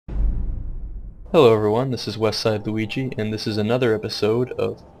Hello everyone, this is WestSideLuigi, and this is another episode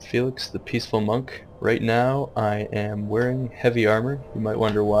of Felix the Peaceful Monk. Right now I am wearing heavy armor. You might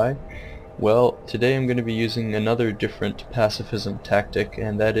wonder why. Well, today I'm going to be using another different pacifism tactic,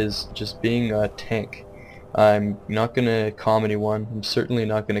 and that is just being a tank. I'm not going to calm anyone, I'm certainly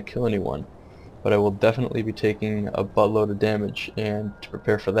not going to kill anyone, but I will definitely be taking a buttload of damage, and to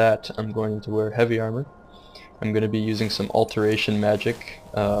prepare for that I'm going to wear heavy armor. I'm going to be using some alteration magic,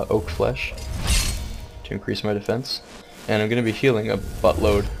 oak flesh, to increase my defense, and I'm going to be healing a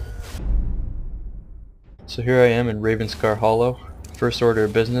buttload. So here I am in Ravenscar Hollow. First order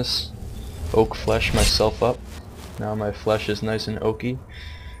of business, oak flesh myself up. Now my flesh is nice and oaky,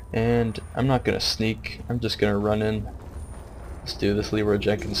 and I'm not going to sneak, I'm just going to run in. Let's do this Leroy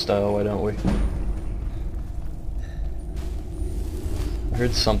Jenkins style, why don't we? I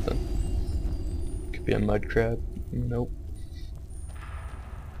heard something. Could be a mud crab. Nope.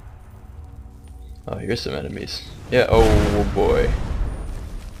 Oh, here's some enemies. Yeah, oh boy.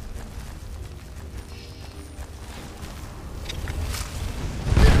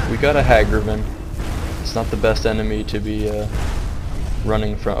 We got a Hagraven. It's not the best enemy to be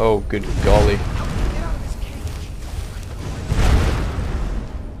running from. Oh, good golly.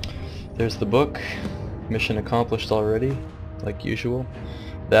 There's the book. Mission accomplished already, like usual.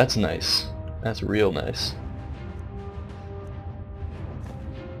 That's nice. That's real nice.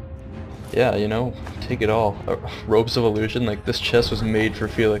 Yeah, you know, take it all. Robes of Illusion, like this chest was made for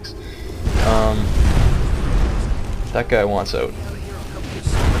Felix. That guy wants out.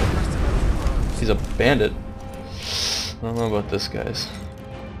 He's a bandit. I don't know about this, guys.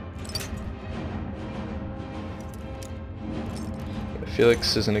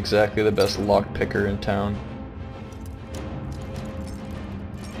 Felix isn't exactly the best lockpicker in town.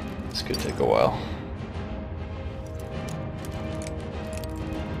 This could take a while.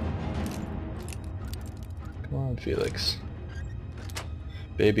 Come on, Felix.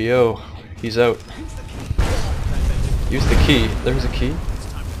 Baby O, he's out. Use the key. There's a key.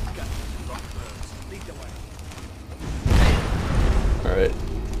 Alright.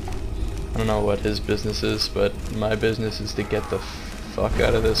 I don't know what his business is, but my business is to get the fuck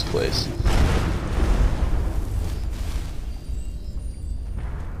out of this place.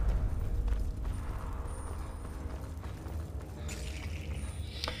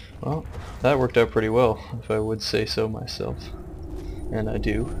 Well, that worked out pretty well, if I would say so myself. And I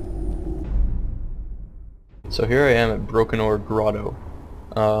do. So here I am at Broken Ore Grotto.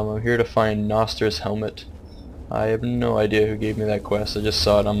 I'm here to find Noster's helmet. I have no idea who gave me that quest, I just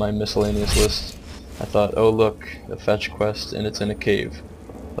saw it on my miscellaneous list. I thought, oh look, a fetch quest, and it's in a cave.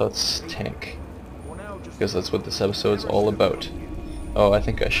 Let's tank. Because that's what this episode's all about. Oh, I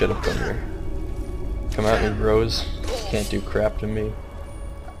think I should have come here. Come at me, bros. Can't do crap to me.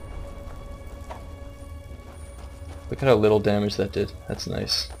 Look at how little damage that did. That's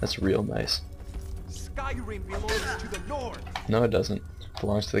nice. That's real nice. Skyrim belongs to the North. No, it doesn't. It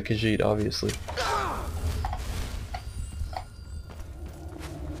belongs to the Khajiit, obviously.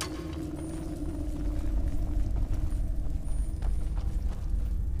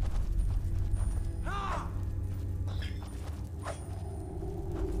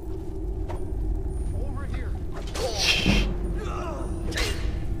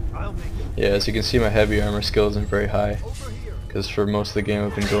 Yeah, as you can see, my heavy armor skill isn't very high, because for most of the game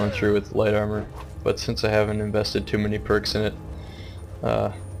I've been going through with light armor, but since I haven't invested too many perks in it,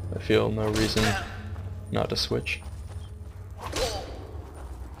 I feel no reason not to switch.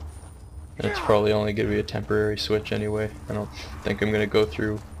 And it's probably only going to be a temporary switch anyway. I don't think I'm going to go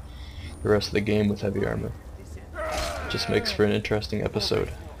through the rest of the game with heavy armor. It just makes for an interesting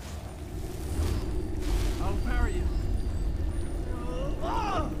episode.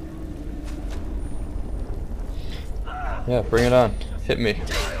 Yeah, bring it on. Hit me.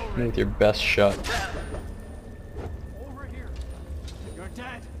 Hit me with your best shot. Over here. You're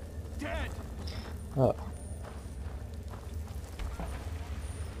dead. Dead. Oh.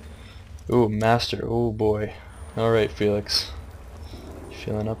 Ooh, master. Oh boy. Alright, Felix. You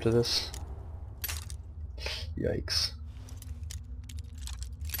feeling up to this? Yikes.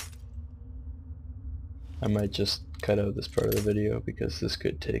 I might just cut out this part of the video because this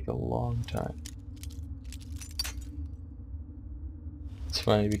could take a long time. It's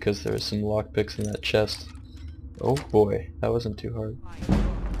funny because there are some lockpicks in that chest. Oh boy, that wasn't too hard.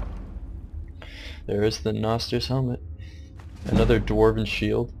 There is the Noster's helmet. Another dwarven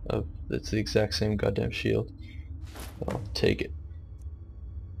shield. It's the exact same goddamn shield. I'll take it.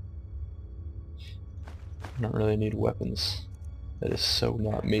 I don't really need weapons. That is so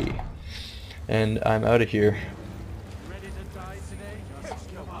not me. And I'm out of here. Ready to die today? Just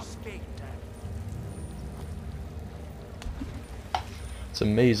give up. It's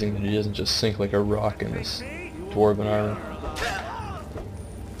amazing that he doesn't just sink like a rock in this dwarven armor.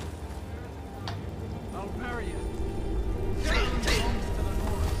 I'll bury you.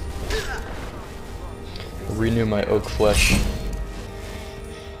 I'll renew my oak flesh.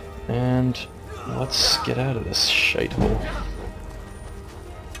 And let's get out of this shithole. You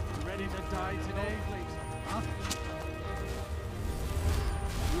ready to die today, please? Huh?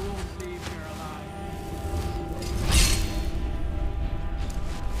 You won't leave here alive.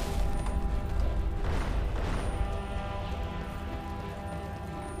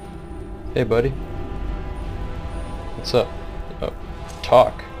 Hey buddy. What's up? Oh,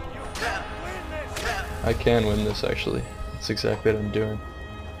 talk. I can win this actually. That's exactly what I'm doing.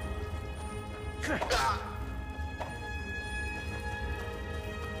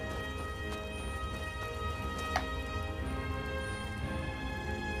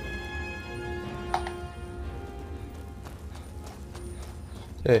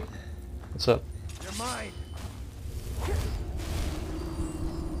 Hey, what's up? You're mine.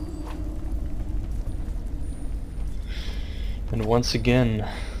 And once again,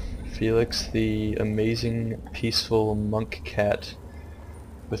 Felix, the amazing, peaceful monk cat,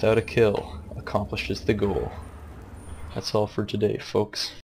 without a kill, accomplishes the goal. That's all for today, folks.